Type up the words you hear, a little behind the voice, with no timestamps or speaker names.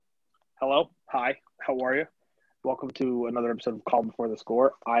Hello. Hi. How are you? Welcome to another episode of Call Before the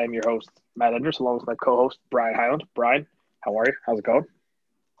Score. I am your host, Matt Enders, along with my co-host, Brian Highland. Brian, how are you? How's it going?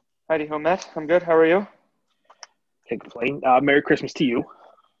 Howdy ho, Matt. I'm good. How are you? Can't complain. Merry Christmas to you.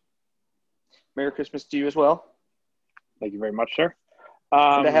 Merry Christmas to you as well. Thank you very much, sir.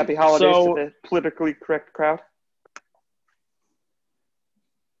 And a happy holidays to the politically correct crowd.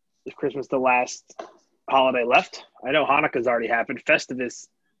 Is Christmas the last holiday left? I know Hanukkah's already happened. Festivus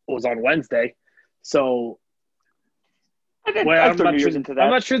was on Wednesday, so I'd throw New Year's into that.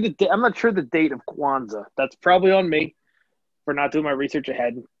 I'm not sure the date of Kwanzaa. That's probably on me for not doing my research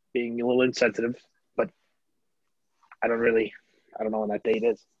ahead, being a little insensitive. But I don't know when that date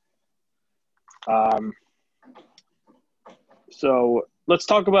is. So let's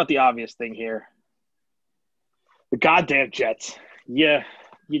talk about the obvious thing here. The goddamn Jets. Yeah,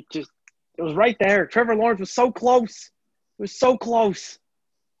 it was right there. Trevor Lawrence was so close. It was so close.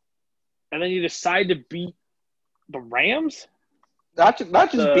 And then you decide to beat the Rams? Not just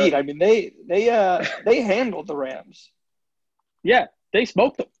beat. I mean, they handled the Rams. Yeah, they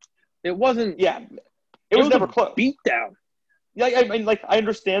smoked them. It wasn't. Yeah, it was never close. Beat down. Yeah, I mean, I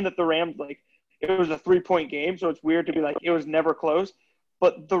understand that the Rams, it was a 3-point game, so it's weird to be it was never close.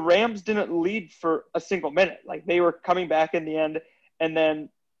 But the Rams didn't lead for a single minute. They were coming back in the end,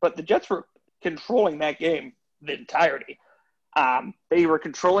 but the Jets were controlling that game the entirety. They were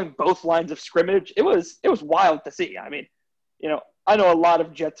controlling both lines of scrimmage. It was wild to see. I mean, I know a lot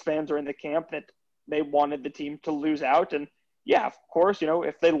of Jets fans are in the camp that they wanted the team to lose out. And, yeah, of course,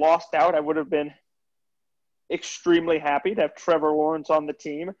 if they lost out, I would have been extremely happy to have Trevor Lawrence on the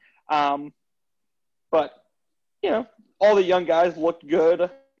team. But, all the young guys looked good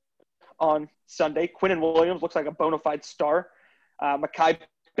on Sunday. Quinnen Williams looks like a bona fide star. Mekhi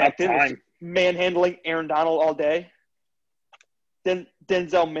Becton was manhandling Aaron Donald all day. Then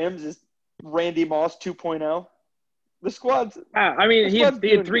Denzel Mims is Randy Moss 2.0. The squad's he had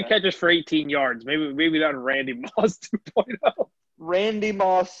 3 catches for 18 yards. Maybe not Randy Moss 2.0. Randy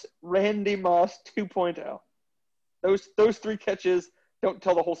Moss 2.0. Those 3 catches don't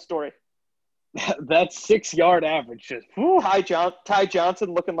tell the whole story. That's 6-yard average. Just Ty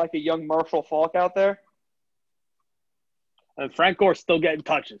Johnson looking like a young Marshall Faulk out there. And Frank Gore still getting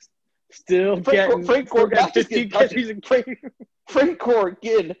touches. Frank Gore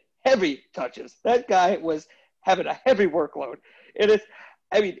getting heavy touches. That guy was having a heavy workload.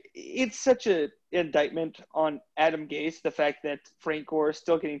 It's such an indictment on Adam Gase, the fact that Frank Gore is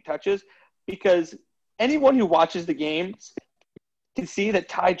still getting touches, because anyone who watches the games can see that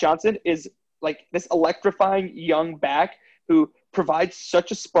Ty Johnson is this electrifying young back who provides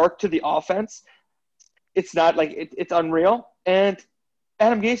such a spark to the offense. It's not it's unreal. And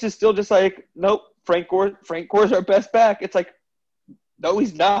Adam Gase is still just nope, Frank Gore's our best back. It's no,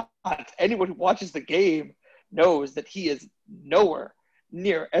 he's not. Anyone who watches the game knows that he is nowhere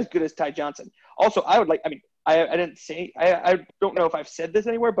near as good as Ty Johnson. Also, I didn't say, I don't know if I've said this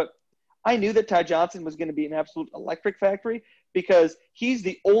anywhere, but I knew that Ty Johnson was going to be an absolute electric factory because he's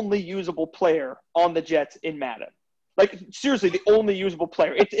the only usable player on the Jets in Madden. Seriously, the only usable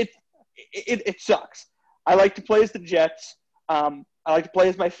player. It sucks. I like to play as the Jets. I like to play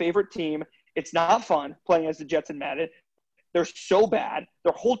as my favorite team. It's not fun playing as the Jets in Madden. They're so bad.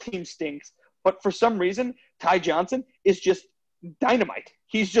 Their whole team stinks. But for some reason, Ty Johnson is just dynamite.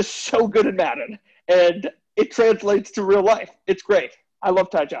 He's just so good at Madden. And it translates to real life. It's great. I love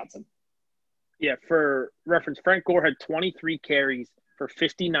Ty Johnson. Yeah, for reference, Frank Gore had 23 carries for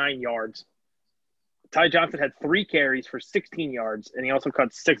 59 yards. Ty Johnson had 3 carries for 16 yards, and he also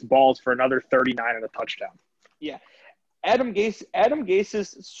caught 6 balls for another 39 and a touchdown. Yeah. Adam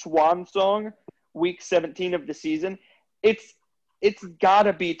Gase's swan song, week 17 of the season, it's got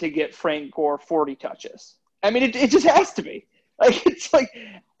to be to get Frank Gore 40 touches. I mean, it just has to be.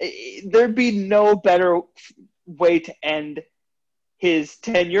 There'd be no better way to end his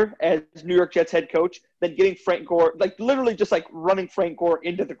tenure as New York Jets head coach than getting Frank Gore, literally just running Frank Gore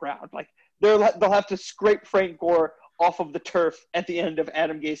into the ground. They'll have to scrape Frank Gore off of the turf at the end of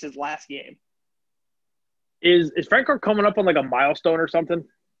Adam Gase's last game. Is Frank Gore coming up on a milestone or something?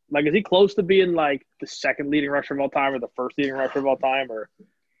 Is he close to being the second leading rusher of all time or the first leading rusher of all time or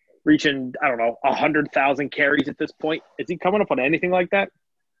reaching, 100,000 carries at this point? Is he coming up on anything like that?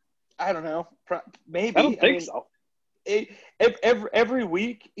 I don't know. Maybe. I don't think so. Every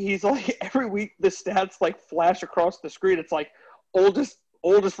week every week the stats flash across the screen. It's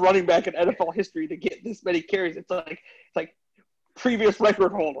oldest running back in NFL history to get this many carries. It's previous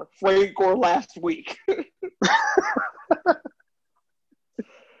record holder Frank Gore last week.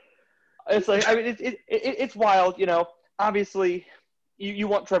 It's it's wild, obviously, you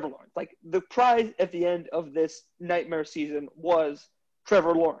want Trevor Lawrence. Like, the prize at the end of this nightmare season was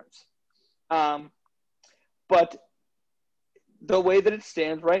Trevor Lawrence. But the way that it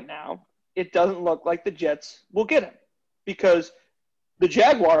stands right now, it doesn't look like the Jets will get him because the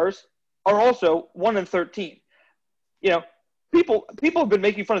Jaguars are also 1-13. You know, people have been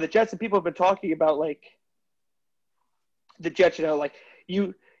making fun of the Jets, and people have been talking about, like, the Jets, you know, like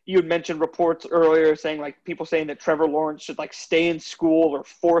you had mentioned reports earlier saying, like, people saying that Trevor Lawrence should, like, stay in school or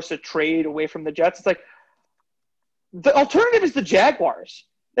force a trade away from the Jets. It's like the alternative is the Jaguars.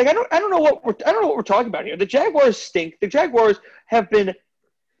 Like, I don't know what we're talking about here. The Jaguars stink. The Jaguars have been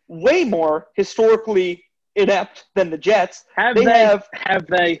way more historically inept than the Jets. Have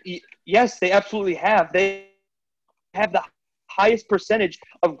they? Yes, they absolutely have. They have the highest percentage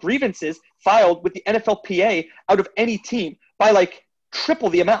of grievances filed with the NFLPA out of any team by, like, triple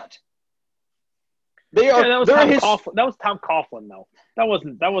the amount. They are. Yeah, that was Tom Coughlin, though. That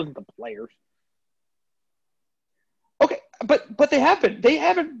wasn't the players. Okay, but they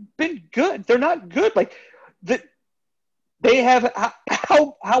haven't been good. They're not good. Like, they have.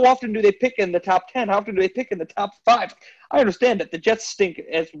 How often do they pick in the top 10? How often do they pick in the top 5? I understand that the Jets stink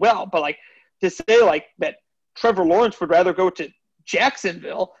as well, but, like, to say, like, that Trevor Lawrence would rather go to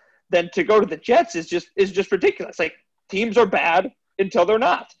Jacksonville than to go to the Jets is just ridiculous. Like, teams are bad until they're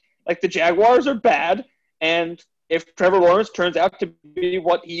not. Like, the Jaguars are bad, and if Trevor Lawrence turns out to be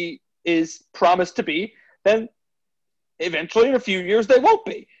what he is promised to be, then eventually in a few years they won't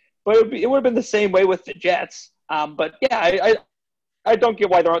be. But it would have been the same way with the Jets. But yeah, I don't get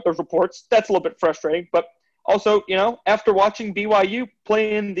why there aren't those reports. That's a little bit frustrating. But also, you know, after watching BYU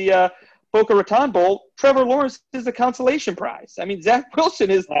play in the Boca Raton Bowl, Trevor Lawrence is the consolation prize. I mean, Zach Wilson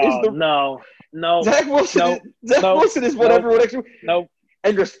is the no. Zach Wilson is what everyone actually. No.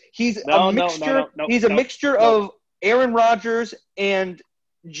 And just he's a mixture. He's a mixture of Aaron Rodgers and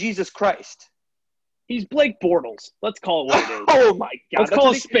Jesus Christ. He's Blake Bortles. Let's call it what it is. Oh my God! Let's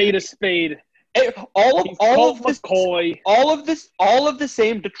call a spade a spade. All of McCoy. all of the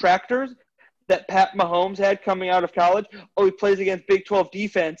same detractors that Pat Mahomes had coming out of college. Oh, he plays against Big 12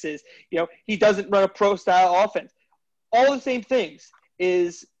 defenses. You know, he doesn't run a pro-style offense. All the same things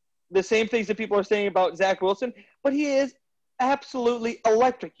is the same things that people are saying about Zach Wilson, but he is absolutely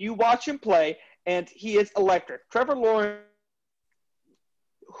electric. You watch him play, and he is electric. Trevor Lawrence,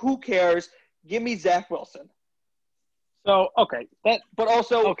 who cares? Give me Zach Wilson. So okay, but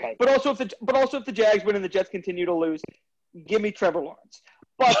also if the Jags win and the Jets continue to lose, give me Trevor Lawrence.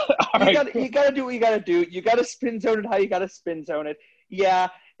 But you got to do what you got to do. You got to spin zone it how you got to spin zone it. Yeah,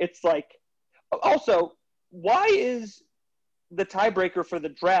 it's like also why is the tiebreaker for the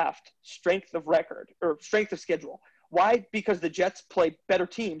draft strength of record or strength of schedule? Why? Because the Jets play better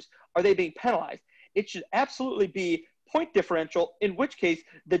teams. Are they being penalized? It should absolutely be point differential, in which case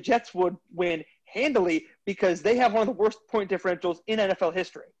the Jets would win handily because they have one of the worst point differentials in NFL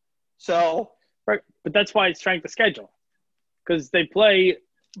history. So, right, but that's why it's strength of schedule because they play.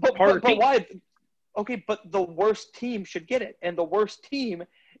 But why? Okay, but the worst team should get it, and the worst team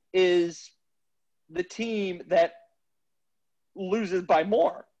is the team that loses by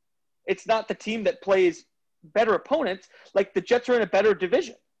more. It's not the team that plays better opponents. Like, the Jets are in a better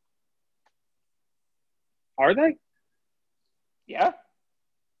division. Are they? Yeah.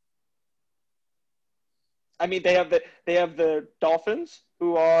 I mean, they have the Dolphins,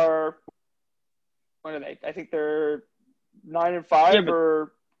 who are, what are they? I think they're 9-5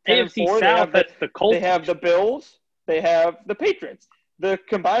 or 10-4. AFC South. That's the Colts. They have the Bills. They have the Patriots. The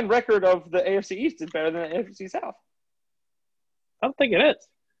combined record of the AFC East is better than the AFC South. I don't think it is.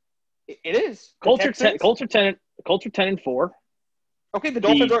 It is. Colts are 10-4. Okay, the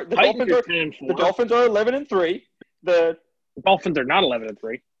Dolphins are 10-4. The Dolphins are 11-3. The Dolphins are not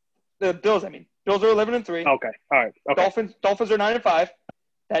 11-3. The Bills, I mean. Bills are 11-3. Okay, all right. Okay. Dolphins are 9-5.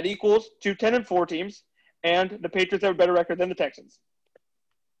 That equals 2 10-4 teams, and the Patriots have a better record than the Texans.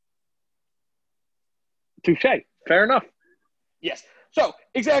 Touche. Fair enough. Yes. So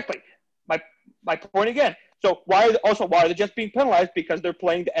exactly. My point again. So why are the Jets being penalized? Because they're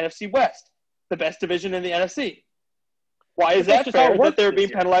playing the NFC West, the best division in the NFC. Why is that fair that they're being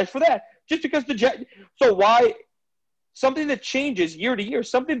penalized for that? Just because the Jets. So why? Something that changes year to year,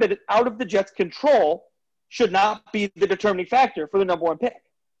 something that is out of the Jets' control, should not be the determining factor for the number one pick.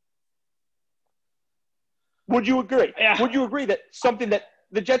 Would you agree? Yeah. Would you agree that something that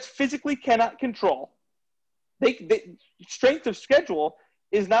the Jets physically cannot control, strength of schedule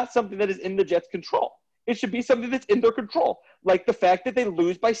is not something that is in the Jets' control. It should be something that's in their control, like the fact that they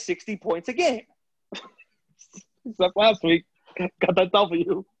lose by 60 points a game. Except last week. Got that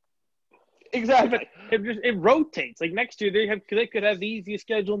W. Exactly. It rotates. Like next year, they could have the easiest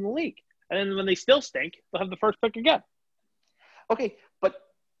schedule in the league, and then when they still stink, they'll have the first pick again. Okay, but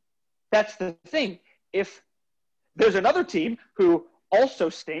that's the thing. If there's another team who also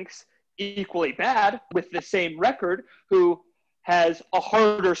stinks equally bad with the same record, who has a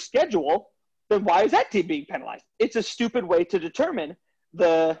harder schedule, then why is that team being penalized? It's a stupid way to determine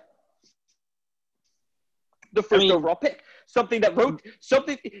the first overall pick. Something that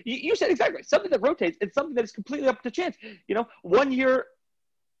something you said exactly. Something that rotates and something that is completely up to chance. You know, one year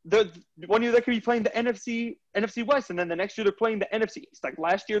they could be playing the NFC West, and then the next year they're playing the NFC East. Like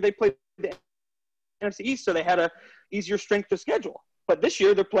last year they played the NFC East, so they had a easier strength of schedule. But this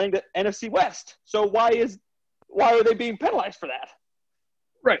year they're playing the NFC West. So why are they being penalized for that?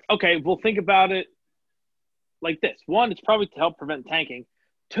 Right. Okay. Well, think about it like this. One, it's probably to help prevent tanking.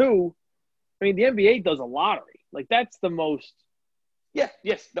 Two, I mean, the NBA does a lottery. Like that's the most. Yeah.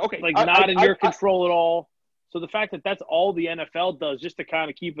 Yes. Okay. Like not in your control at all. So the fact that that's all the NFL does, just to kind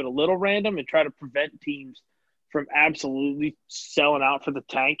of keep it a little random and try to prevent teams from absolutely selling out for the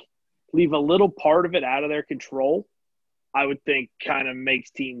tank, leave a little part of it out of their control, I would think kind of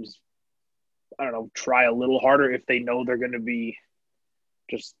makes teams, I don't know, try a little harder if they know they're going to be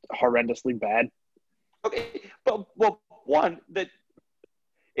just horrendously bad. Okay, but one, that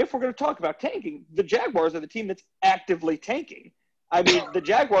if we're going to talk about tanking, the Jaguars are the team that's actively tanking. I mean, the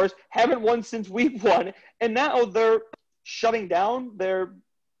Jaguars haven't won since week 1, and now they're shutting down their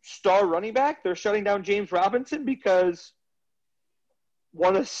star running back. They're shutting down James Robinson because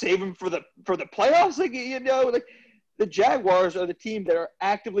want to save him for the playoffs. Like, you know, like the Jaguars are the team that are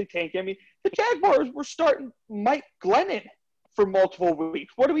actively tanking. I mean, the Jaguars were starting Mike Glennon for multiple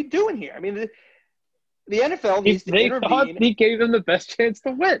weeks. What are we doing here? I mean, the NFL needs to intervene. Thought he gave them the best chance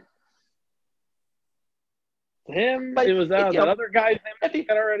to win. Him, but, it was that other guy's name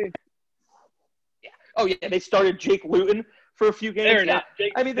already. Yeah. Oh yeah, they started Jake Luton for a few games. There it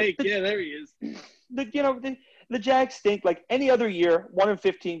is. There he is. The Jags stink. Like any other year,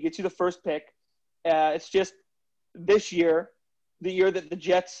 1-15 gets you the first pick. It's just this year, the year that the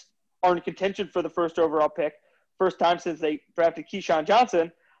Jets are in contention for the first overall pick, first time since they drafted Keyshawn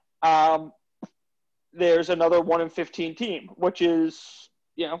Johnson. There's another 1-15 team, which is,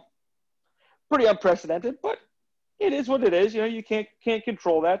 you know, pretty unprecedented, but it is what it is. You know, you can't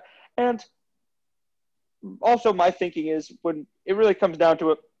control that. And also my thinking is when it really comes down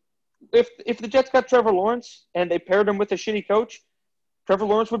to it, if the Jets got Trevor Lawrence and they paired him with a shitty coach, Trevor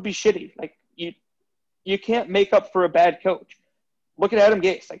Lawrence would be shitty. Like you can't make up for a bad coach. Look at Adam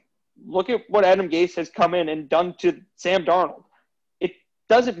Gase. Like look at what Adam Gase has come in and done to Sam Darnold. It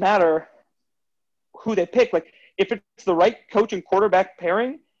doesn't matter who they pick. Like if it's the right coach and quarterback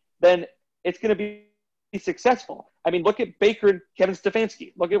pairing, then it's going to be successful. I mean, look at Baker and Kevin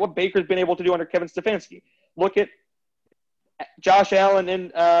Stefanski. Look at what Baker's been able to do under Kevin Stefanski. Look at Josh Allen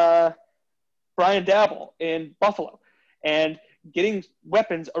and Brian Daboll in Buffalo and getting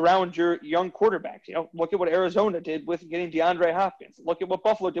weapons around your young quarterbacks. You know, look at what Arizona did with getting DeAndre Hopkins. Look at what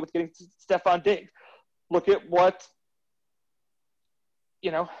Buffalo did with getting Stephon Diggs. Look at what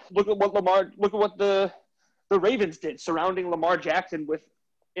the Ravens did surrounding Lamar Jackson with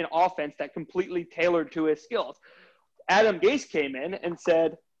an offense that completely tailored to his skills. Adam Gase came in and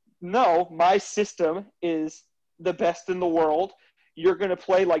said, no, my system is the best in the world. You're going to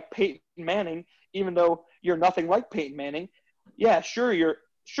play like Peyton Manning, even though you're nothing like Peyton Manning. Yeah, sure you're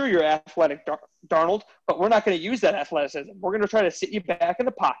athletic, Darnold, but we're not going to use that athleticism. We're going to try to sit you back in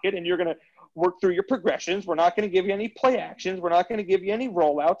the pocket, and you're going to work through your progressions. We're not going to give you any play actions. We're not going to give you any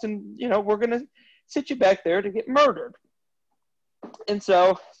rollouts, and we're going to sit you back there to get murdered. And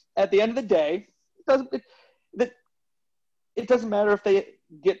so, at the end of the day, it doesn't matter if they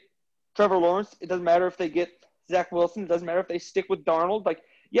get Trevor Lawrence. It doesn't matter if they get Zach Wilson. It doesn't matter if they stick with Darnold. Like,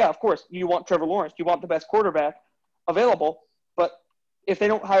 yeah, of course, you want Trevor Lawrence. You want the best quarterback available. But if they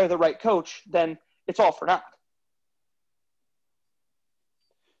don't hire the right coach, then it's all for naught.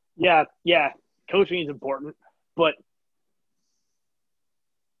 Yeah. Coaching is important. But,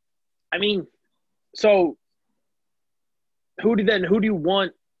 I mean, so who do you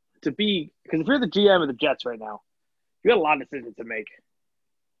want to be? Because if you're the GM of the Jets right now, you got a lot of decisions to make.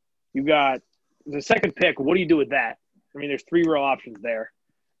 You got the second pick. What do you do with that? I mean, there's 3 real options there.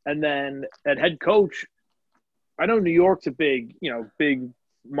 And then at head coach, I know New York's a big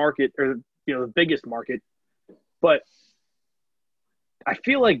market, or, the biggest market. But I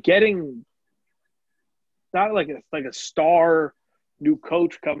feel like getting not like a star new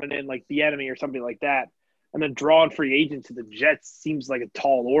coach coming in like the enemy or something like that, and then drawing free agents to the Jets seems like a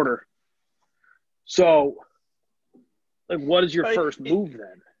tall order. So, like, what is your first move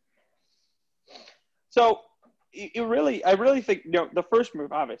then? So I really think the first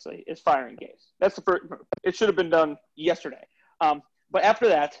move obviously is firing Gase. That's the first move. It should have been done yesterday. But after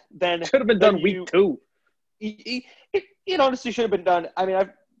that, then Should have been done week 2. It honestly should have been done. I mean,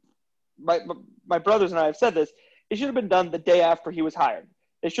 my brothers and I have said this. It should have been done the day after he was hired.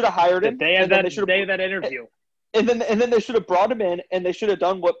 They should have hired him. The day of that interview. And then they should have brought him in, and they should have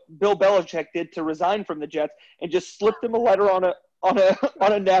done what Bill Belichick did to resign from the Jets, and just slipped him a letter on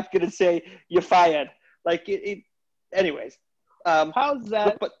a napkin and say, "You're fired." Like anyways. How's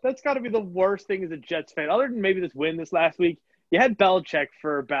that? But that's got to be the worst thing as a Jets fan. Other than maybe this win this last week, you had Belichick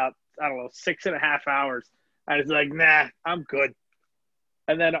for about 6.5 hours, and it's like, nah, I'm good.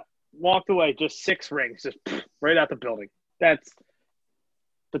 And then walked away, just 6 rings, just right out the building. That's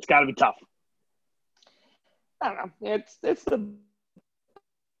got to be tough. I don't know. It's the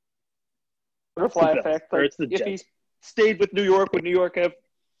butterfly effect. Like, if he stayed with New York, would New York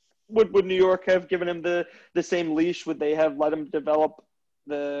have given him the same leash? Would they have let him develop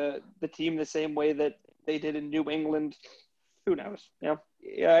the team the same way that they did in New England? Who knows? Yeah,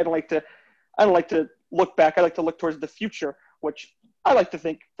 I don't like to look back. I like to look towards the future, which I like to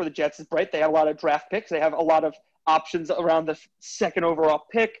think for the Jets is bright. They have a lot of draft picks. They have a lot of options around the second overall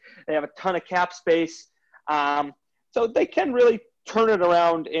pick. They have a ton of cap space. So they can really turn it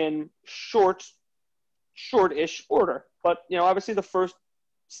around in short-ish order. But, obviously the first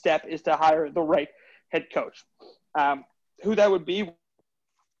step is to hire the right head coach. Who that would be?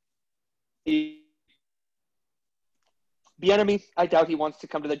 Bieniemy, I doubt he wants to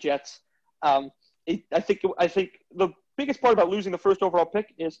come to the Jets. I think the biggest part about losing the first overall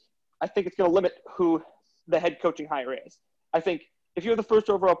pick is I think it's going to limit who the head coaching hire is. I think if you have the first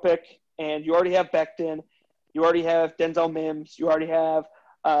overall pick and you already have Becton, you already have Denzel Mims, you already have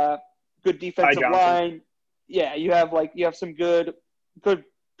good defensive line. Yeah, you have some good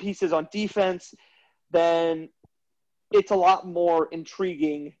pieces on defense. Then it's a lot more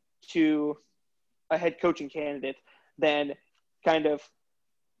intriguing to a head coaching candidate than kind of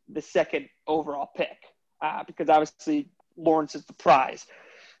the second overall pick, because obviously Lawrence is the prize.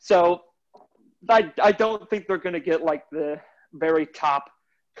 So I don't think they're going to get like the very top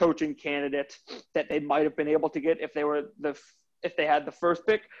coaching candidate that they might have been able to get if they had the first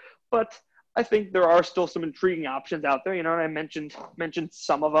pick. But I think there are still some intriguing options out there. And I mentioned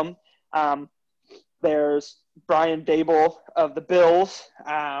some of them. There's Brian Daboll of the Bills.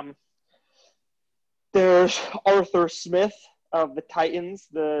 There's Arthur Smith of the Titans,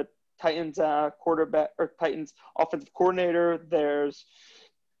 quarterback or Titans offensive coordinator. There's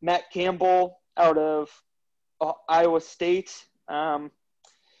Matt Campbell out of Iowa State.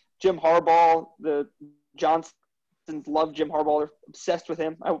 Jim Harbaugh, the Johnsons love Jim Harbaugh. They're obsessed with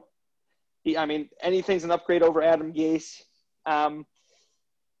him. I mean, anything's an upgrade over Adam Gase.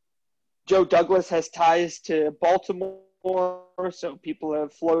 Joe Douglas has ties to Baltimore, so people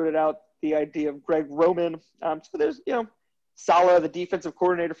have floated out the idea of Greg Roman. So there's, Saleh, the defensive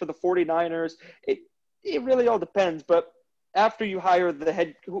coordinator for the 49ers. It really all depends. But after you hire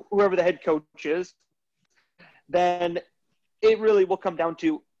whoever the head coach is, then it really will come down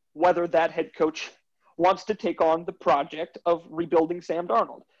to whether that head coach wants to take on the project of rebuilding Sam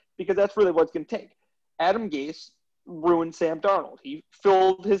Darnold, because that's really what it's going to take. Adam Gase ruined Sam Darnold. He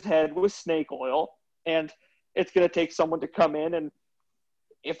filled his head with snake oil, and it's going to take someone to come in and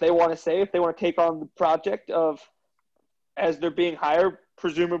if they want to take on the project of, as they're being hired,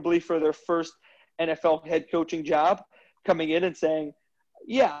 presumably for their first NFL head coaching job, coming in and saying,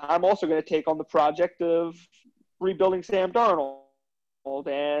 yeah, I'm also going to take on the project of rebuilding Sam Darnold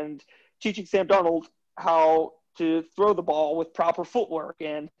and teaching Sam Darnold how to throw the ball with proper footwork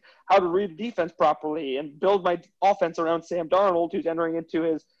and how to read the defense properly and build my offense around Sam Darnold, who's entering into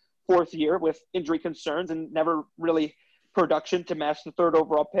his 4th year with injury concerns and never really production to match the 3rd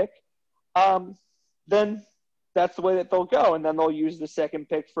overall pick. Then that's the way that they'll go, and then they'll use the 2nd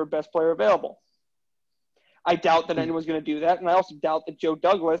pick for best player available. I doubt that anyone's going to do that, and I also doubt that Joe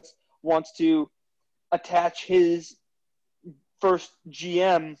Douglas wants to attach his first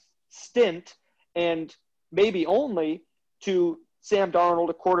GM stint and maybe only to Sam Darnold,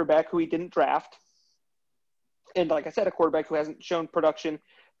 a quarterback who he didn't draft, and like I said, a quarterback who hasn't shown production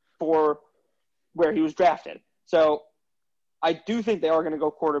for where he was drafted. So I do think they are going to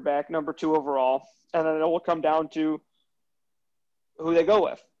go quarterback, number 2 overall, and then it will come down to who they go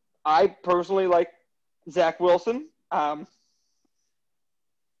with. I personally like Zach Wilson. I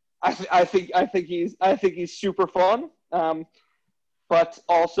think he's super fun. But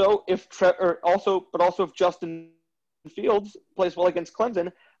also if Justin Fields plays well against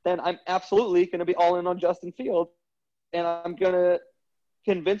Clemson, then I'm absolutely going to be all in on Justin Fields, and I'm going to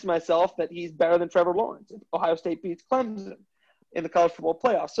convince myself that he's better than Trevor Lawrence if Ohio State beats Clemson in the college football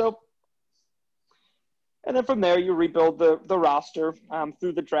playoffs. So, and then from there, you rebuild the roster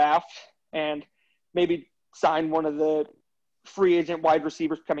through the draft and maybe sign one of the free agent wide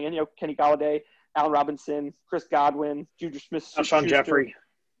receivers coming in, Kenny Golladay, Allen Robinson, Chris Godwin, Juju Alshon Jeffrey.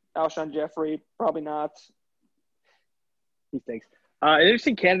 Alshon Jeffrey, probably not. He thinks. An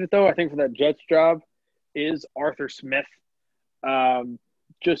interesting candidate, though, I think, for that Jets job is Arthur Smith.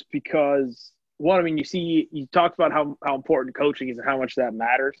 Just because, one, I mean, you talked about how important coaching is and how much that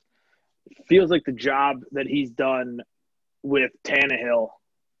matters. It feels like the job that he's done with Tannehill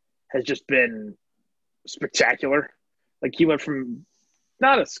has just been spectacular. Like, he went from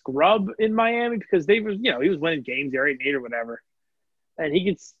not a scrub in Miami because he was winning games, they're 8-8 or whatever. And he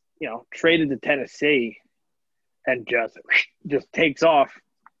gets, traded to Tennessee and just takes off.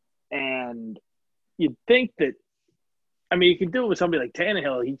 And you'd think that, I mean, you can do it with somebody like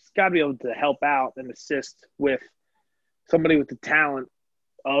Tannehill. He's got to be able to help out and assist with somebody with the talent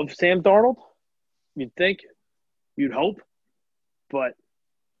of Sam Darnold. You'd think, you'd hope, but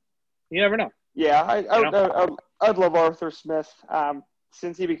you never know. Yeah, I'd love Arthur Smith.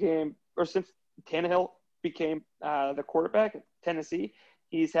 Since Tannehill became the quarterback at Tennessee,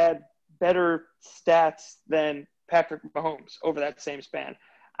 he's had better stats than Patrick Mahomes over that same span.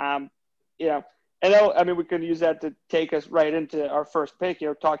 And we can use that to take us right into our first pick.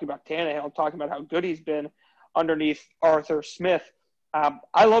 Talking about Tannehill, talking about how good he's been underneath Arthur Smith.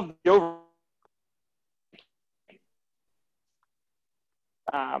 I love the over.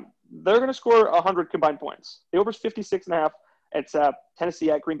 They're going to score 100 combined points. The over's 56.5. It's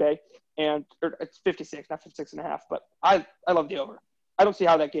Tennessee at Green Bay, and it's 56, not 56.5. But I love the over. I don't see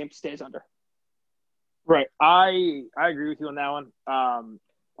how that game stays under. Right, I agree with you on that one.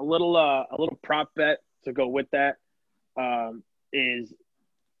 A little prop bet to go with that is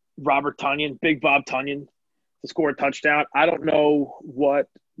Robert Tonyan, Big Bob Tonyan, to score a touchdown. I don't know what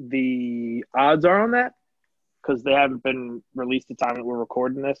the odds are on that because they haven't been released the time that we're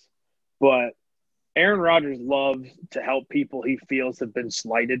recording this. But Aaron Rodgers loves to help people he feels have been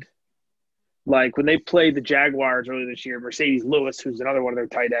slighted. Like when they played the Jaguars earlier this year, Mercedes Lewis, who's another one of their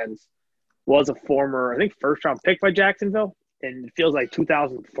tight ends, was a former, I think, first-round pick by Jacksonville, and it feels like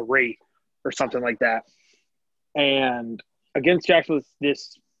 2003 or something like that. And against Jacksonville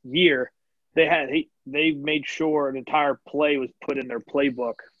this year, they made sure an entire play was put in their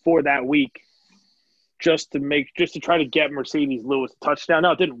playbook for that week just to try to get Mercedes Lewis a touchdown.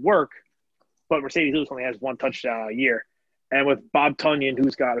 Now, it didn't work, but Mercedes Lewis only has one touchdown a year. And with Bob Tonyan,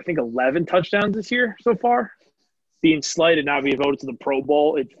 who's got, I think, 11 touchdowns this year so far, being slighted, not being voted to the Pro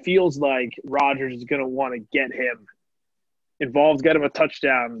Bowl, it feels like Rodgers is going to want to get him involved, get him a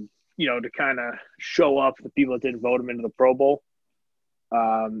touchdown, to kind of show up the people that didn't vote him into the Pro Bowl.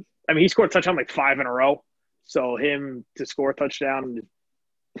 He scored a touchdown like 5 in a row. So him to score a touchdown,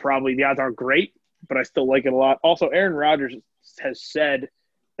 probably the odds aren't great, but I still like it a lot. Also, Aaron Rodgers has said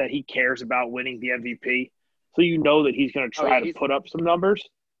that he cares about winning the MVP. So that he's going to try to put up some numbers.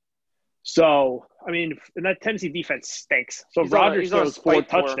 So, and that Tennessee defense stinks. So if Rodgers throws 4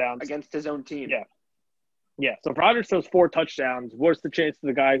 touchdowns against his own team. Yeah. So if Rodgers throws 4 touchdowns, what's the chance of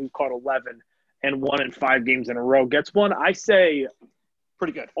the guy who's caught 11 and won in 5 games in a row gets one? I say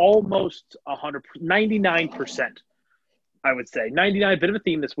pretty good. Almost 100, 99%, I would say. 99, a bit of a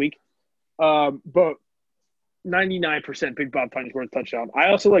theme this week. But 99% Big Bob Tonyan scored a touchdown. I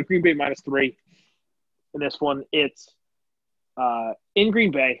also like Green Bay -3 in this one. It's in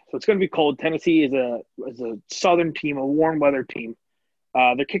Green Bay, so it's going to be cold. Tennessee is a southern team, a warm weather team.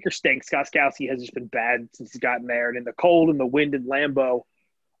 Their kicker stinks. Gostkowski has just been bad since he's gotten there. And in the cold and the wind in Lambeau,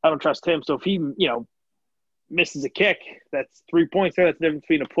 I don't trust him. So if he, misses a kick, that's 3 points there. That's the difference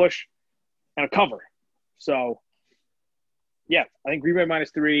between a push and a cover. So, yeah, I think Green Bay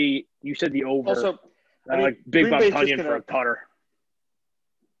 -3. You said the over. Also, like Big Bob Tonyan for a tutter.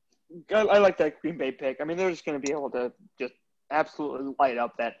 I like that Green Bay pick. They're just going to be able to just absolutely light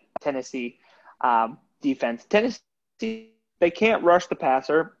up that Tennessee defense. Tennessee, they can't rush the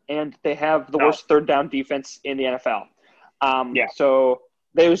passer, and they have the worst third down defense in the NFL. So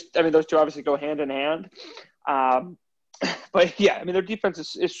those two obviously go hand in hand. But yeah, their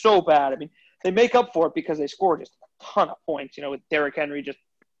defense is so bad. They make up for it because they score just a ton of points. With Derrick Henry just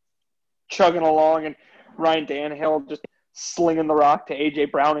chugging along and Ryan Tannehill just slinging the rock to A.J.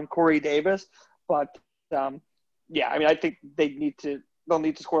 Brown and Corey Davis. But I think they'll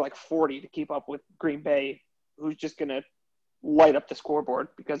need to score like 40 to keep up with Green Bay, who's just going to light up the scoreboard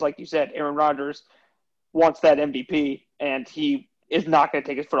because, like you said, Aaron Rodgers wants that MVP, and he is not going to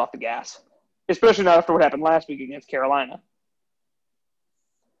take his foot off the gas, especially not after what happened last week against Carolina.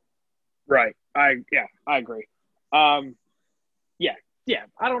 Right. I agree. Um, yeah.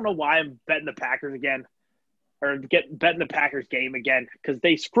 I don't know why I'm betting the Packers again or betting the Packers game again because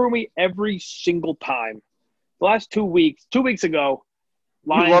they screw me every single time. The last 2 weeks ago,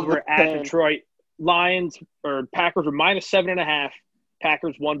 You Lions love the were at pain. Detroit. Packers were -7.5.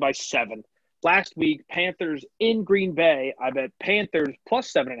 Packers won by 7. Last week, Panthers in Green Bay. I bet Panthers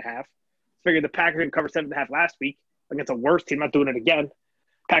 +7.5. Figured the Packers didn't cover 7.5 last week against a worse team. Not doing it again.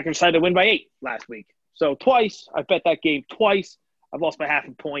 Packers decided to win by 8 last week. So twice, I bet that game twice. I've lost by half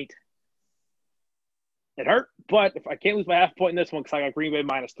a point. It hurt, but if I can't lose by half a point in this one because I got Green Bay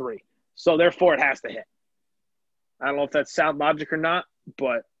 -3. So therefore, it has to hit. I don't know if that's sound logic or not,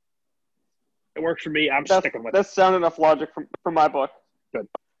 but it works for me. I'm sticking with it. That's sound enough logic from my book. Good.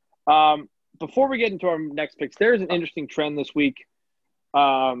 Before we get into our next picks, there's an interesting trend this week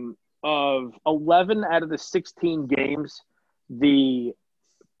of 11 out of the 16 games, the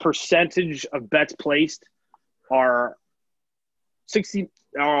percentage of bets placed are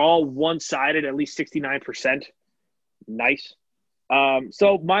all one-sided, at least 69%. Nice.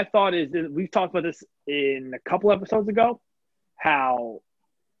 So my thought is that we've talked about this in a couple episodes ago, how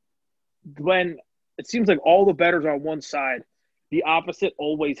when it seems like all the bettors are on one side, the opposite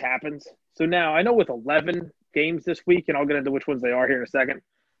always happens. So now I know with 11 games this week, and I'll get into which ones they are here in a second,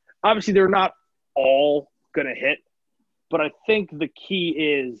 obviously they're not all going to hit, but I think the key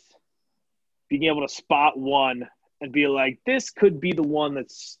is being able to spot one and be like, this could be the one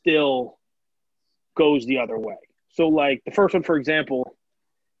that still goes the other way. So, like, the first one, for example,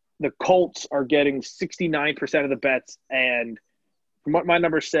 the Colts are getting 69% of the bets, and from what my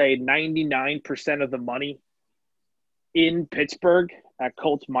numbers say, 99% of the money in Pittsburgh at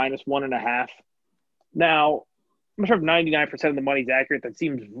Colts -1.5. Now, I'm not sure if 99% of the money is accurate. That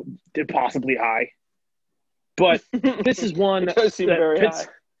seems impossibly high. But this is one It does seem very high.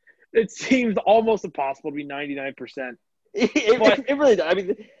 It seems almost impossible to be 99%. It really does. I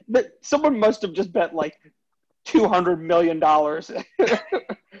mean, someone must have just bet like $200 million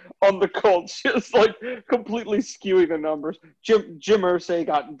on the Colts, just like completely skewing the numbers. Jim Irsay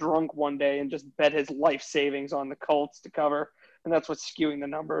got drunk one day and just bet his life savings on the Colts to cover, and that's what's skewing the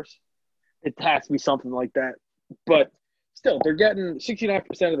numbers. It has to be something like that. But still, they're getting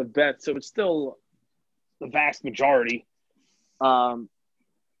 69% of the bets, so it's still the vast majority.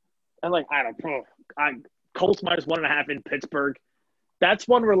 And, like, I don't know. Colts -1.5 in Pittsburgh. That's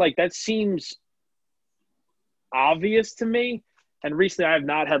one where, like, that seems obvious to me. And recently I have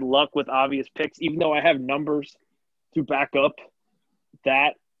not had luck with obvious picks, even though I have numbers to back up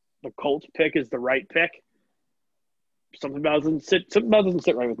that the Colts pick is the right pick. Something about it doesn't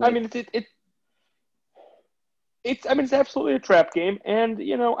sit right with me. I mean, it's absolutely a trap game, and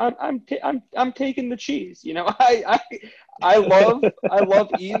you know, I'm taking the cheese. You know, I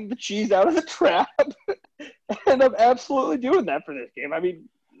love eating the cheese out of the trap, and I'm absolutely doing that for this game. I mean,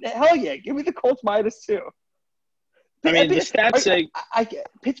 hell yeah, give me the Colts -2. I mean, the stats say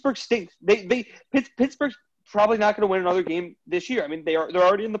Pittsburgh stinks. Pittsburgh's probably not going to win another game this year. I mean, they're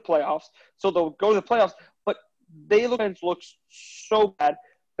already in the playoffs, so they'll go to the playoffs. But they look so bad.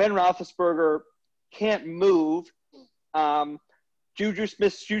 Ben Roethlisberger can't move. Juju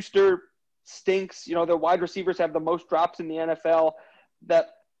Smith-Schuster stinks. You know, their wide receivers have the most drops in the NFL. That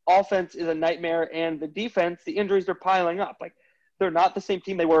offense is a nightmare, and the defense, the injuries are piling up. Like, they're not the same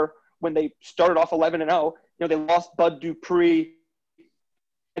team they were when they started off 11-0. You know, they lost Bud Dupree,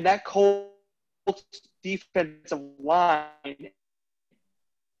 and that Colts defensive line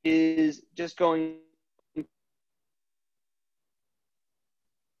is just going.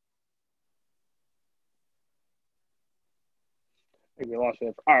 We lost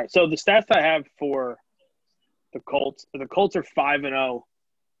it. All right, so the stats I have for the Colts are 5-0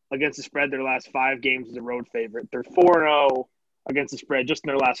 against the spread their last 5 games as a road favorite. They're 4-0 against the spread just in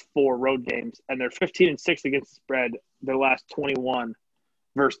their last 4 road games, and they're 15-6 against the spread their last 21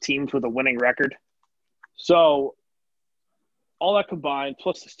 versus teams with a winning record. So all that combined,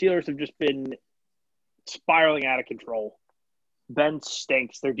 plus the Steelers have just been spiraling out of control. Ben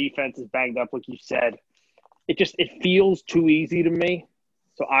stinks. Their defense is banged up, like you said. It feels too easy to me.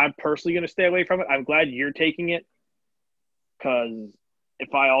 So I'm personally going to stay away from it. I'm glad you're taking it because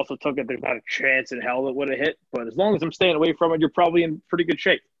if I also took it, there's not a chance in hell it would have hit. But as long as I'm staying away from it, you're probably in pretty good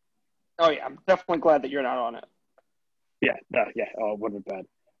shape. Oh, yeah. I'm definitely glad that you're not on it. Yeah. Oh, it wouldn't have been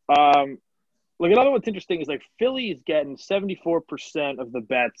bad. Look, another one's interesting is like Philly is getting 74% of the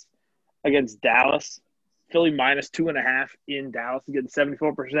bets against Dallas. Philly -2.5 in Dallas is getting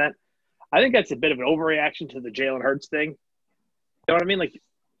 74%. I think that's a bit of an overreaction to the Jalen Hurts thing. You know what I mean? Like,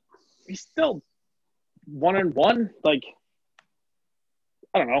 he's still 1-1. Like,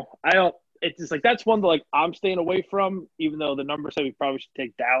 I don't know. it's just like that's one that like I'm staying away from, even though the numbers say we probably should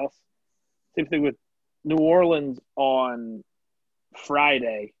take Dallas. Same thing with New Orleans on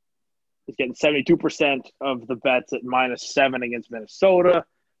Friday. Is getting 72% of the bets at -7 against Minnesota.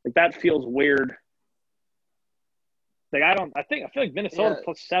 Like that feels weird. Like I feel like Minnesota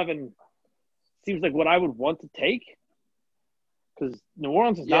 +7 seems like what I would want to take because New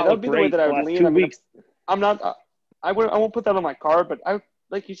Orleans is not that would be the way great that I the would last lean. 2 weeks. I'm not. I won't put that on my card, but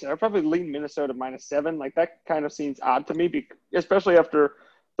like you said, I'd probably lean Minnesota -7. Like that kind of seems odd to me, especially after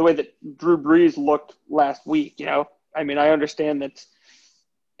the way that Drew Brees looked last week. I mean, I understand that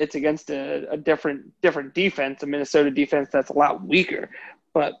it's against a different defense, a Minnesota defense that's a lot weaker,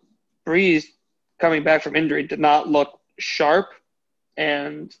 but Brees coming back from injury did not look sharp,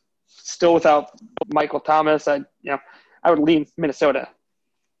 and still without Michael Thomas, I would lean Minnesota.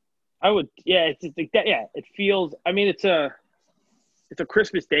 I would, yeah. It's like that. Yeah, it feels. I mean, it's a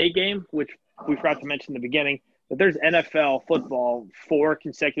Christmas Day game, which we forgot to mention in the beginning. But there's NFL football 4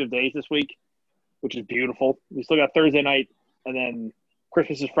 consecutive days this week, which is beautiful. We still got Thursday night, and then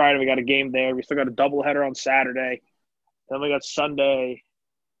Christmas is Friday. We got a game there. We still got a doubleheader on Saturday. Then we got Sunday.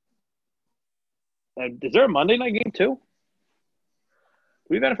 And is there a Monday night game too?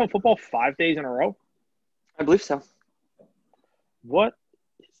 We've had NFL football 5 days in a row. I believe so. What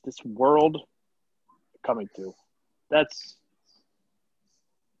is this world coming to? That's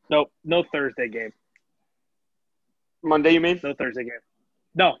no Thursday game. Monday, you mean? No Thursday game.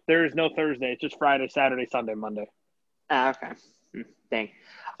 No, there is no Thursday. It's just Friday, Saturday, Sunday, Monday. Okay. Dang.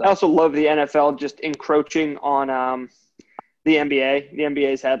 I also love the NFL just encroaching on the NBA. The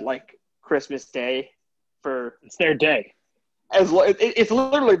NBA's had like Christmas Day for it's their day. It's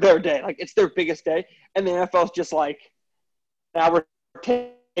literally their day. Like it's their biggest day, and the NFL's just like, now we're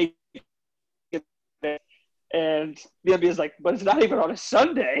taking it, and the NBA is like, but it's not even on a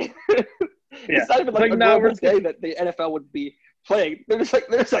Sunday. It's not even like a normal day that the NFL would be playing. They're just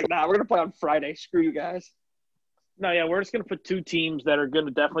like, nah, we're gonna play on Friday. Screw you guys. No, yeah, we're just gonna put 2 teams that are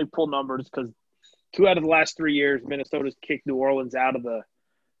gonna definitely pull numbers because 2 out of the last 3 years, Minnesota's kicked New Orleans out of the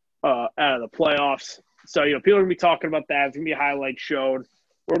playoffs. So people are gonna be talking about that. It's gonna be a highlight shown.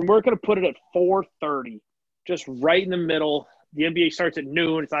 We're gonna put it at 4:30, just right in the middle. The NBA starts at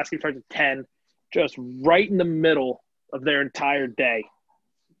noon. Its last game starts at 10, just right in the middle of their entire day.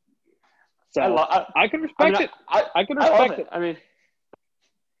 So I can respect it. I can respect it. I mean,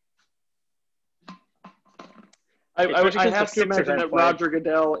 I have to imagine that Roger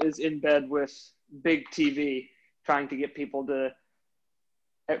Goodell is in bed with big TV trying to get people to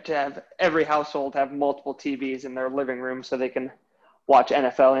have every household have multiple TVs in their living room so they can watch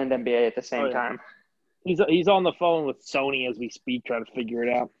NFL and NBA at the same time. He's on the phone with Sony as we speak, trying to figure it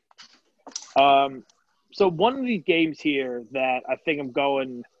out. So one of these games here that I think I'm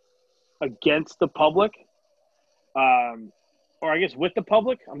going against the public, or I guess with the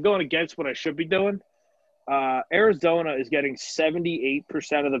public, I'm going against what I should be doing. Arizona is getting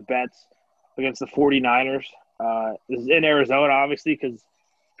 78% of the bets against the 49ers. This is in Arizona, obviously, because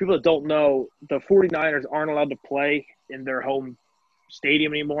people that don't know, the 49ers aren't allowed to play in their home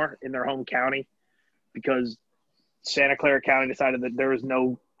stadium anymore, in their home county, because Santa Clara County decided that there was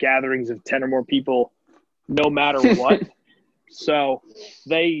no gatherings of 10 or more people no matter what. So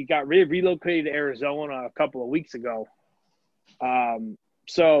they got relocated to Arizona a couple of weeks ago.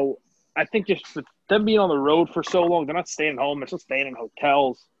 So I think just for them being on the road for so long, they're not staying home. They're still staying in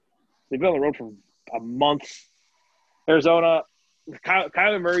hotels. They've been on the road for a month. Arizona,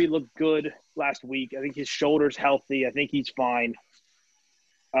 Kyler Murray looked good last week. I think his shoulder's healthy. I think he's fine.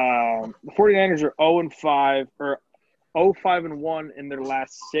 The 49ers are 0-5 or 0-5-1 in their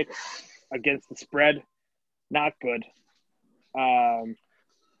last 6 against the spread. Not good.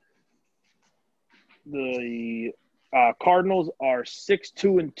 The Cardinals are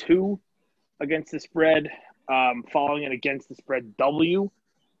 6-2-2 against the spread, following an against the spread W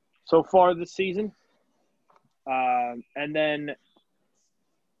so far this season. And then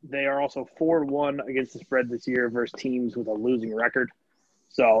they are also 4-1 against the spread this year versus teams with a losing record.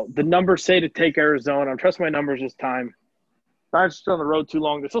 So the numbers say to take Arizona. I'm trusting my numbers this time. Not just on the road too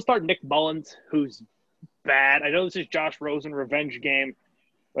long. They still start Nick Mullins, who's bad. I know this is Josh Rosen revenge game,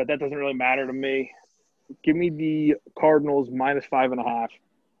 but that doesn't really matter to me. Give me the Cardinals -5.5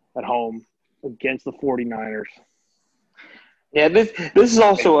 at home against the 49ers. Yeah, this is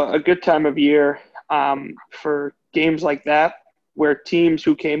also a good time of year for games like that, where teams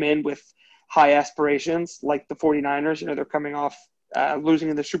who came in with high aspirations, like the 49ers, they're coming off losing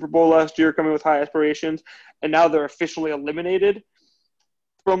in the Super Bowl last year, coming with high aspirations, and now they're officially eliminated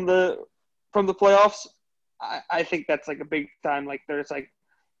from the playoffs. I think that's like a big time. Like there's like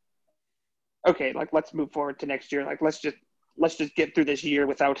okay, like let's move forward to next year. Like let's just get through this year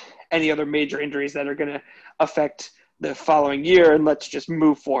without any other major injuries that are going to affect the following year, and let's just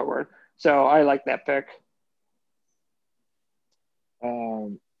move forward. So I like that pick.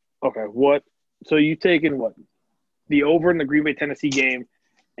 Okay, what? So you taking what? The over in the Green Bay Tennessee game,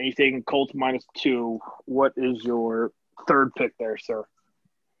 and you taking Colts -2. What is your third pick there, sir?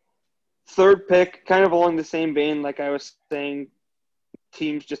 Third pick, kind of along the same vein, like I was saying,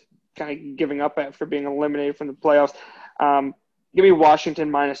 teams just kind of giving up after being eliminated from the playoffs. Give me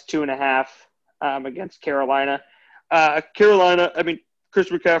Washington -2.5 against Carolina. Carolina, I mean, Chris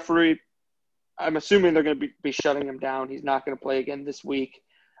McCaffrey, I'm assuming they're going to be shutting him down. He's not going to play again this week.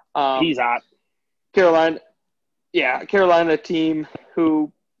 He's hot. Carolina, a team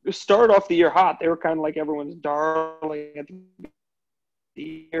who started off the year hot. They were kind of like everyone's darling at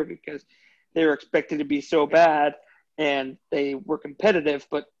the year because they were expected to be so bad and they were competitive,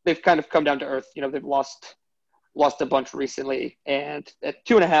 but they've kind of come down to earth. You know, they've lost a bunch recently, and at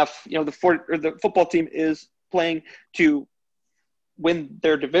 2.5, you know, the football team is playing to win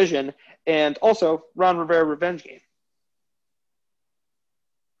their division, and also Ron Rivera revenge game.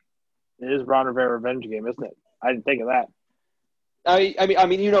 It is Ron Rivera revenge game, isn't it? I didn't think of that. I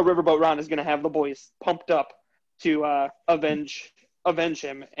mean, you know, Riverboat Ron is going to have the boys pumped up to avenge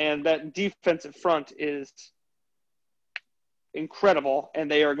him, and that defensive front is incredible, and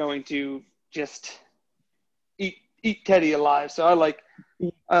they are going to just eat Teddy alive. So I like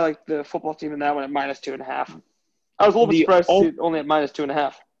the football team in that one at -2.5. I was a little bit surprised to see it only at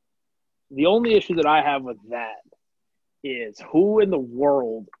 -2.5. The only issue that I have with that is who in the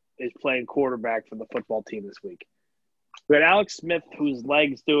world is playing quarterback for the football team this week. We had Alex Smith, whose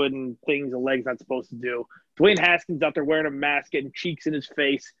leg's doing things a leg's not supposed to do. Dwayne Haskins out there wearing a mask, getting cheeks in his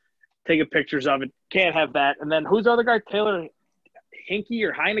face, taking pictures of it. Can't have that. And then who's the other guy? Taylor Hinkie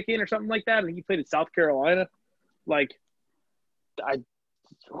or Heineken or something like that. I think he played in South Carolina. Like,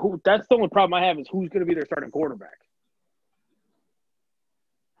 that's the only problem I have is who's going to be their starting quarterback.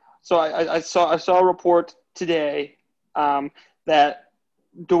 So I saw a report today that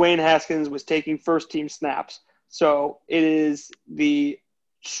Dwayne Haskins was taking first team snaps. So it is the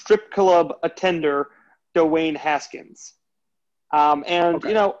strip club attender Dwayne Haskins. And okay.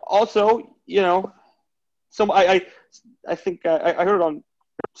 You know, also, you know, I think I heard it on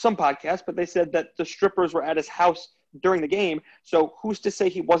some podcast, but they said that the strippers were at his house during the game. So who's to say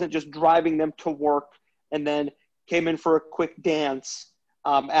he wasn't just driving them to work and then came in for a quick dance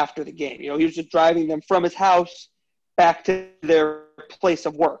after the game? You know, he was just driving them from his house back to their place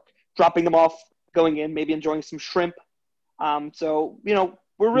of work, dropping them off, going in, maybe enjoying some shrimp. So, you know,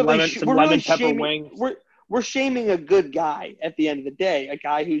 we're shaming a good guy at the end of the day, a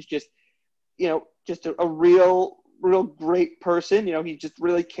guy who's just, you know, just a real great person. You know, he just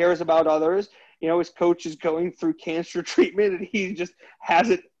really cares about others. You know, his coach is going through cancer treatment and he just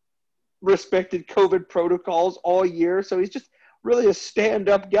hasn't respected COVID protocols all year. So he's just really a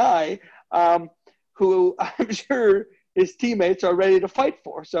stand-up guy who I'm sure his teammates are ready to fight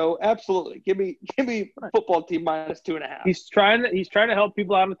for. So absolutely, give me football team -2.5. He's trying to help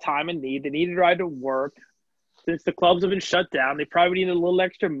people out of time and need. They need to ride to work. Since the clubs have been shut down, they probably needed a little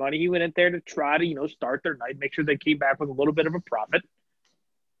extra money. He went in there to try to, you know, start their night, make sure they came back with a little bit of a profit.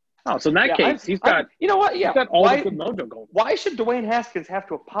 Oh, so in that case, he's got – you know what? Yeah. He's got all the good mojo going. Why should Dwayne Haskins have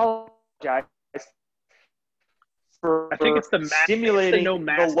to apologize for stimulating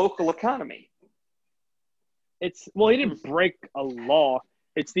the local economy? He didn't break a law.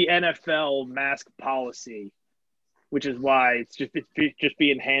 It's the NFL mask policy, which is why it's just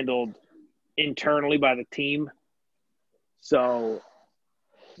being handled internally by the team. So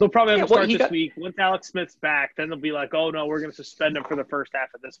they'll probably have to start this week. Once Alex Smith's back, then they'll be like, oh, no, we're going to suspend him for the first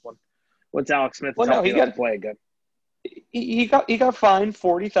half of this one. Once Alex Smith is healthy enough to play again. He got fined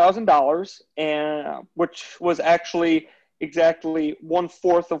 $40,000, and which was actually exactly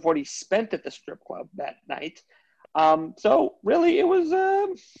 1/4 of what he spent at the strip club that night. So really, it was a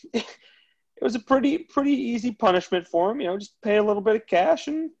pretty easy punishment for him. You know, just pay a little bit of cash,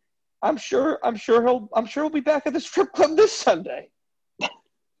 and I'm sure he'll be back at the strip club this Sunday.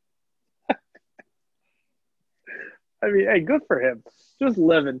 I mean, hey, good for him. Just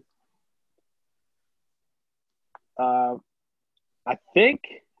living. I think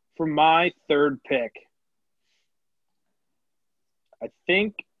for my third pick, I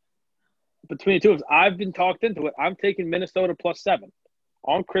think between the two of us, I've been talked into it. I'm taking Minnesota +7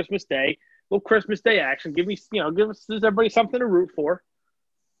 on Christmas Day. Little Christmas Day action. Give everybody something to root for.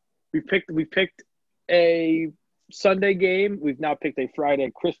 We picked a Sunday game. We've now picked a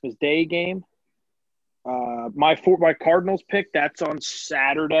Friday Christmas Day game. My Cardinals pick, that's on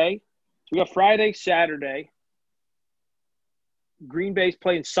Saturday. we got Friday, Saturday. Green Bay's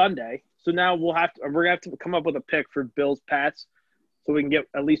playing Sunday. So now we're gonna have to come up with a pick for Bills Pats so we can get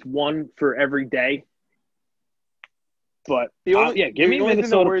at least one for every day. But give me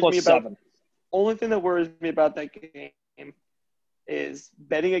Minnesota plus 7. Only thing that worries me about that game is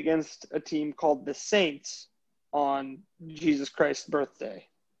betting against a team called the Saints on Jesus Christ's birthday.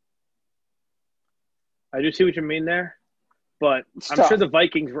 I do see what you mean there, but I'm sure the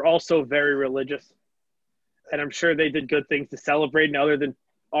Vikings were also very religious, and I'm sure they did good things to celebrate other than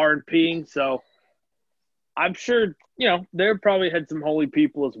R&Ping. So I'm sure, they probably had some holy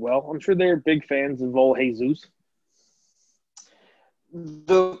people as well. I'm sure they're big fans of old Jesus.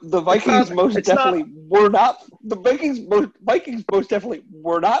 The Vikings most definitely were not. The Vikings most definitely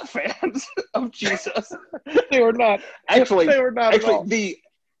were not fans of Jesus. They were not. Actually, they were not. Actually,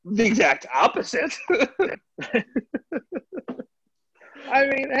 the exact opposite. I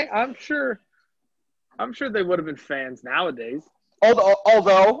mean, hey, I'm sure they would have been fans nowadays.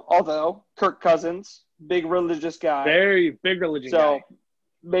 Although Kirk Cousins, big religious guy, very big religious guy. So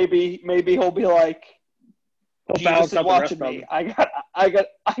maybe he'll be like, Jesus is watching me. I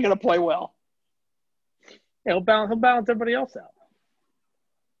gotta play well. Yeah, he'll balance everybody else out.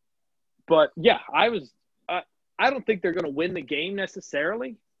 But yeah, I don't think they're gonna win the game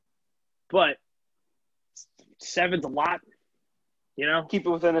necessarily, but 7's a lot. Keep it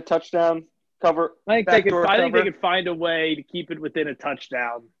within a touchdown. Cover. I think they could find a way to keep it within a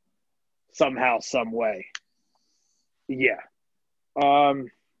touchdown somehow, some way. Yeah.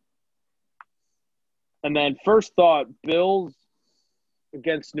 And then first thought, Bills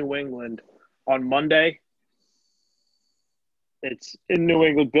against New England on Monday. It's in New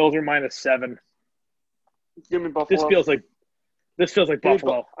England. Bills are -7. Give me Buffalo. This feels like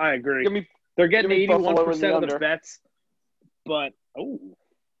Buffalo. I agree. They're getting 81% of the bets. But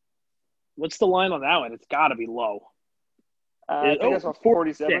what's the line on that one? It's got to be low. I think it's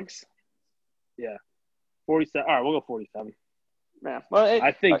 47. Yeah, 47. All right, we'll go 47. Yeah, well,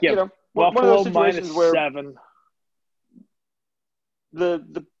 I think Buffalo -7.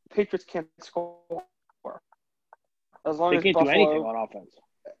 The Patriots can't score as long as can't do anything on offense.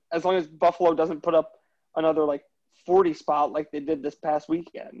 As long as Buffalo doesn't put up another 40 spot like they did this past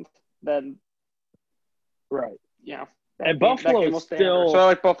weekend, then right. Yeah. And Buffalo is still. So I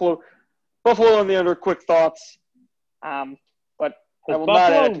like Buffalo. Buffalo on the under. Quick thoughts. But I will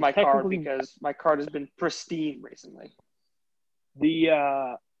not add it to my card because my card has been pristine recently.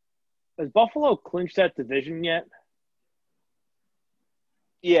 Has Buffalo clinched that division yet?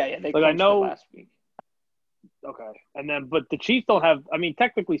 Yeah, they clinched it last week. Okay, but the Chiefs don't have. I mean,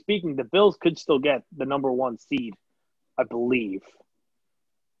 technically speaking, the Bills could still get the number 1 seed, I believe.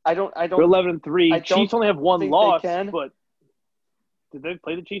 I don't. They're 11-3. Chiefs only have one loss, but did they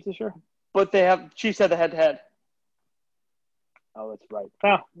play the Chiefs this year? But Chiefs had the head-to-head. Oh, that's right.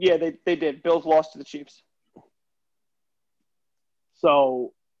 Huh. Yeah, they did. Bills lost to the Chiefs.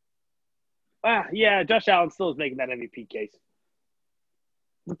 So, Josh Allen still is making that MVP case.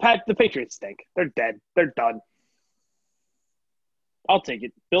 The Patriots stink. They're dead. They're done. I'll take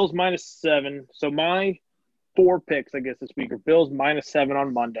it. Bills -7. So my 4 picks, I guess, this week are Bills -7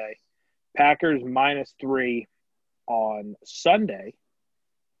 on Monday, Packers -3 on Sunday,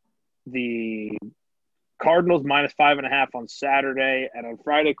 the Cardinals -5.5 on Saturday, and on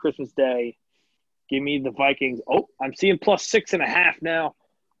Friday, Christmas Day, give me the Vikings. Oh, I'm seeing +6.5 now.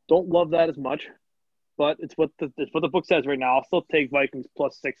 Don't love that as much, but it's what the book says right now. I'll still take Vikings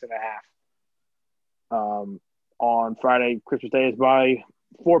 +6.5. On Friday, Christmas Day is my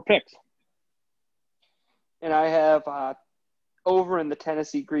 4 picks. And I have over in the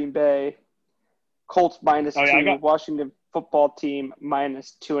Tennessee Green Bay, Colts -2, Washington football team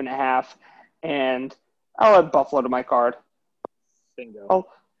 -2.5, and I'll add Buffalo to my card. Bingo.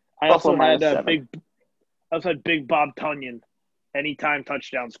 I also had Big Bob Tonyan, anytime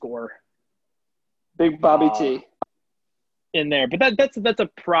touchdown scorer. Big Bobby T. In there, but that's a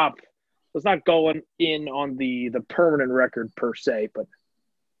prop. It's not going in on the permanent record per se, but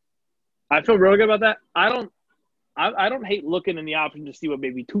I feel really good about that. I don't hate looking in the option to see what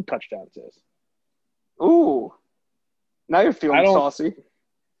maybe 2 touchdowns is. Ooh. Now you're feeling saucy.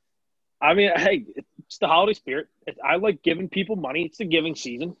 I mean, hey, it's the holiday spirit. I like giving people money. It's the giving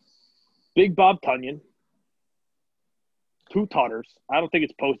season. Big Bob Tonyan. 2 tutters. I don't think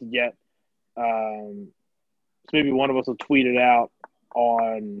it's posted yet. So maybe one of us will tweet it out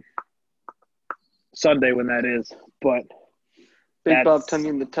on Sunday when that is. But Big Bob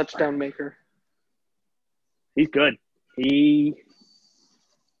Tonyan, the touchdown maker. He's good. They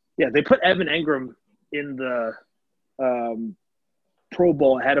put Evan Engram in the Pro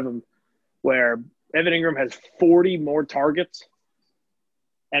Bowl ahead of him where Evan Ingram has 40 more targets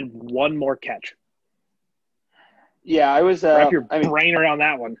and 1 more catch. Yeah, I was. Wrap your brain around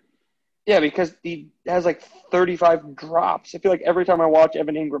that one. Yeah, because he has like 35 drops. I feel like every time I watch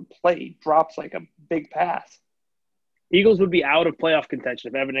Evan Ingram play, he drops like a big pass. Eagles would be out of playoff contention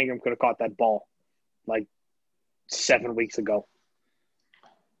if Evan Ingram could have caught that ball like 7 weeks ago.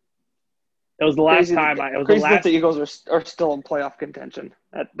 It was the last Crazy time. that, It was crazy the that last. the Eagles are still in playoff contention.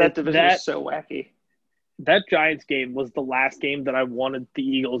 That division is so wacky. That Giants game was the last game that I wanted the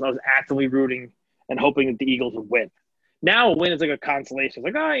Eagles. I was actively rooting and hoping that the Eagles would win. Now a win is like a consolation.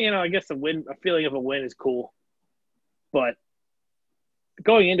 It's like, I guess a feeling of a win is cool. But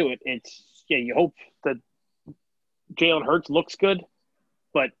going into it, you hope that Jalen Hurts looks good,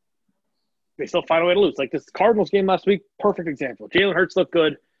 but they still find a way to lose. Like this Cardinals game last week, perfect example. Jalen Hurts looked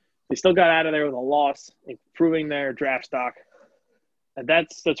good. They still got out of there with a loss, improving their draft stock. And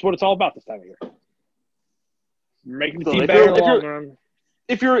that's what it's all about this time of year. You're making the team better in the long run.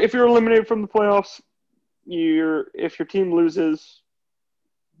 If you're eliminated from the playoffs, if your team loses,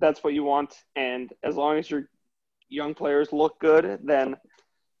 that's what you want. And as long as your young players look good, then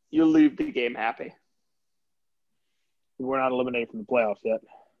you leave the game happy. We're not eliminated from the playoffs yet.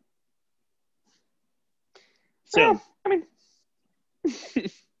 So,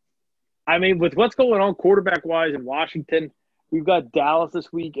 I mean, with what's going on quarterback-wise in Washington, we've got Dallas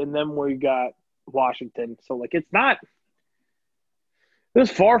this week, and then we got Washington. So,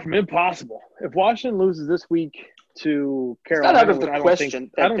 it's far from impossible. If Washington loses this week to Carolina, it's not out of the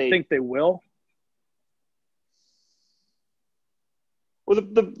question. I don't think they will. Well,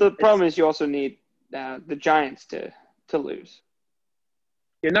 the problem is you also need the Giants to lose.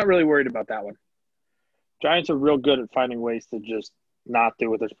 You're not really worried about that one. Giants are real good at finding ways to just not do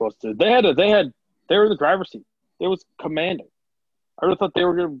what they're supposed to do. They were in the driver's seat. It was commanding. I really thought they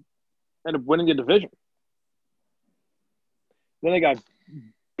were going to end up winning the division. Then they got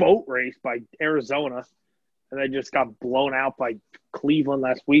boat raced by Arizona, and they just got blown out by Cleveland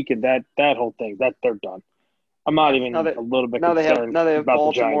last week, and that whole thing, that they're done. I'm not even a little bit concerned. Now they have about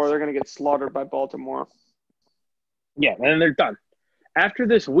Baltimore. The they're going to get slaughtered by Baltimore. Yeah, and then they're done. After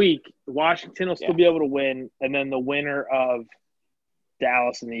this week, Washington will still be able to win, and then the winner of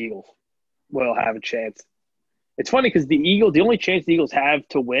Dallas and the Eagles will have a chance. It's funny because the only chance the Eagles have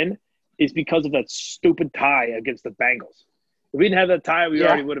to win is because of that stupid tie against the Bengals. If we didn't have that tie, we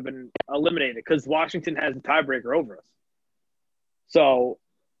already would have been eliminated because Washington has a tiebreaker over us. So,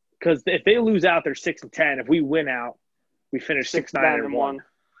 because if they lose out, they're 6-10. If we win out, we finish 6-9-1.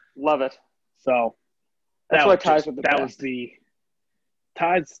 Love it. So that's why ties with the best. That was the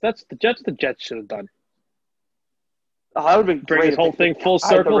ties. That's the Jets should have done. Oh, that would have been Bring great. This whole thing full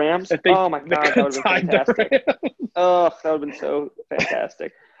circle. The Rams. Oh my god, that would have been fantastic. Oh, that would have been so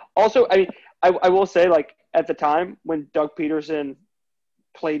fantastic. Also, I will say, at the time when Doug Peterson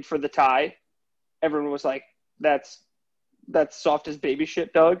played for the tie, everyone was like, "That's soft as baby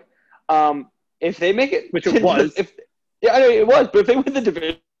shit, Doug." If they make it, which it was, it was. But if they win the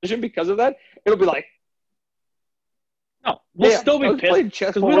division because of that, it'll be like, no, we'll still be pissed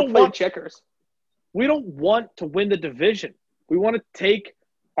because we don't want checkers. We don't want to win the division. We want to take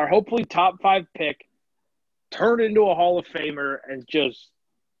our hopefully top 5 pick, turn it into a Hall of Famer, and just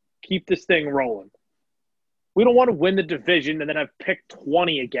keep this thing rolling. We don't want to win the division and then have pick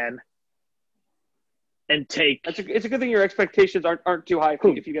 20 again and take. It's a good thing your expectations aren't too high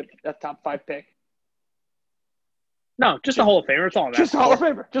if you get a top 5 pick. No, just a Hall of Famer. It's all I'm just a Hall of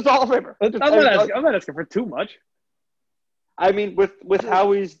Famer. Just a Hall of Famer. I'm not asking for too much. I mean, with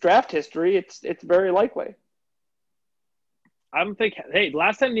Howie's draft history, it's very likely. I don't think. Hey,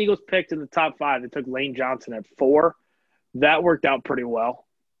 last time the Eagles picked in the top 5, they took Lane Johnson at 4. That worked out pretty well.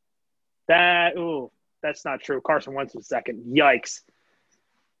 That's not true. Carson Wentz was second. Yikes.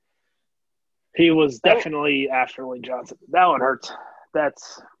 He was definitely after Lane Johnson. That one hurts.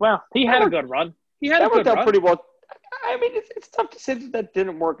 He had a good run. That worked out pretty well. I mean, it's tough to say that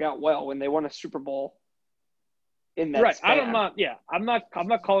didn't work out well when they won a Super Bowl. In that span. I'm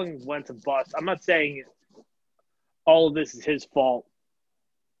not calling Wentz a bust. I'm not saying all of this is his fault.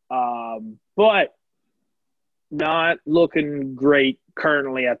 But not looking great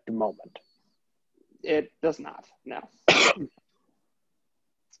currently at the moment. It does not. No.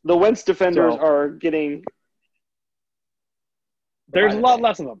 The Wentz defenders are getting. There's a lot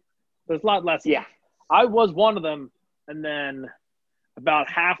less of them. There's a lot less. Yeah. I was one of them, and then about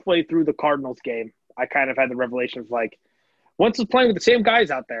halfway through the Cardinals game, I kind of had the revelation of Wentz was playing with the same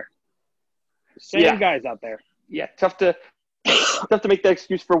guys out there. Guys out there. Yeah, tough to make that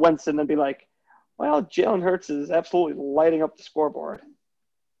excuse for Wentz and then be like, well, Jalen Hurts is absolutely lighting up the scoreboard.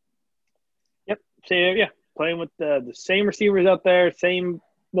 playing with the same receivers out there,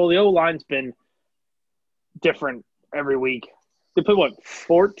 well, the O-line's been different every week. They played,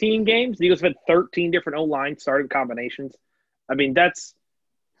 14 games? The Eagles have had 13 different O-line starting combinations. I mean, that's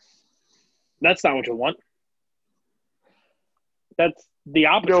not what you want. That's the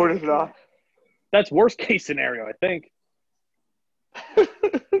opposite. No, it is not. That's worst case scenario, I think.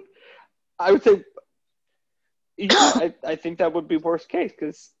 I would say, I think that would be worst case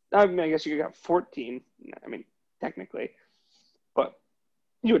because I guess you got 14. I mean, technically, but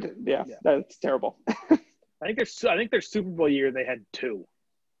you would, that's terrible. I think their Super Bowl year they had 2.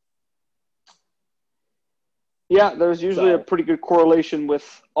 Yeah, there's usually a pretty good correlation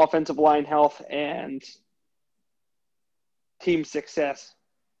with offensive line health and team success.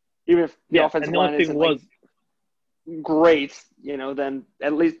 Even if the offensive line isn't great, then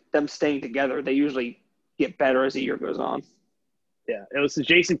at least them staying together, they usually get better as the year goes on. Yeah, it was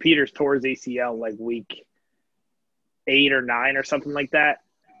Jason Peters tore his ACL week 8 or 9 or something like that,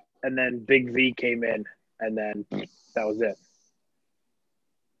 and then Big V came in, and then that was it.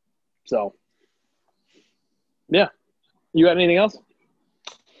 So, yeah. You got anything else?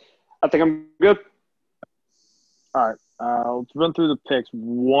 I think I'm good. All right. Let's run through the picks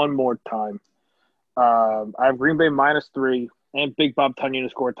one more time. I have Green Bay -3 and Big Bob Tonyan to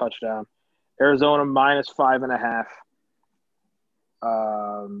score a touchdown. Arizona -5.5.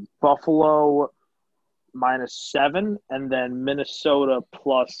 Buffalo -7, and then Minnesota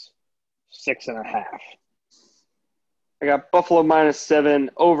 +6.5. I got Buffalo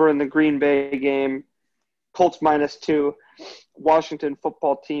 -7 over in the Green Bay game. Colts -2. Washington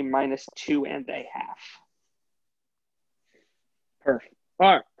football team -2.5. Perfect.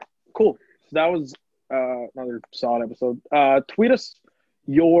 All right. Cool. So that was another solid episode. Tweet us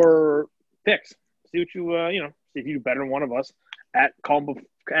your picks. See what see if you do better than one of us at calm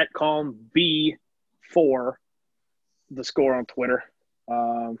B4 the score on Twitter.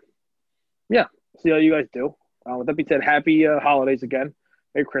 See how you guys do. With that being said, happy holidays again.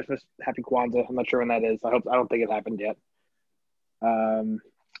 Merry Christmas, happy Kwanzaa. I'm not sure when that is. I don't think it happened yet.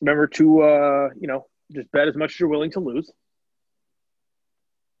 Remember to just bet as much as you're willing to lose.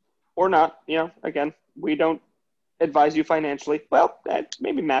 Or not. Again, we don't advise you financially. Well,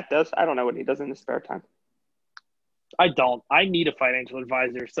 maybe Matt does. I don't know what he does in his spare time. I don't. I need a financial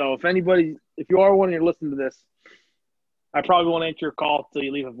advisor. So if you are one and you're listening to this, I probably won't answer your call until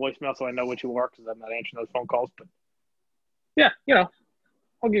you leave a voicemail so I know what you are because I'm not answering those phone calls. But yeah,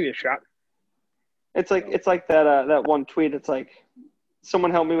 I'll give you a shot. It's like that one tweet. It's like,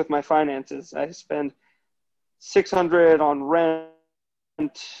 someone help me with my finances. I spend $600 on rent.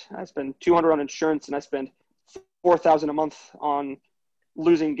 I spend $200 on insurance, and I spend $4,000 a month on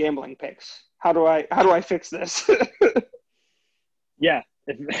losing gambling picks. How do I fix this? Yeah.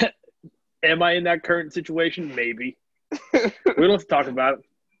 Am I in that current situation? Maybe. We don't have to talk about it.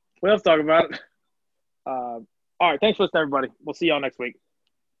 All right. Thanks for listening, everybody. We'll see y'all next week.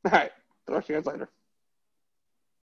 All right. Talk to you guys later.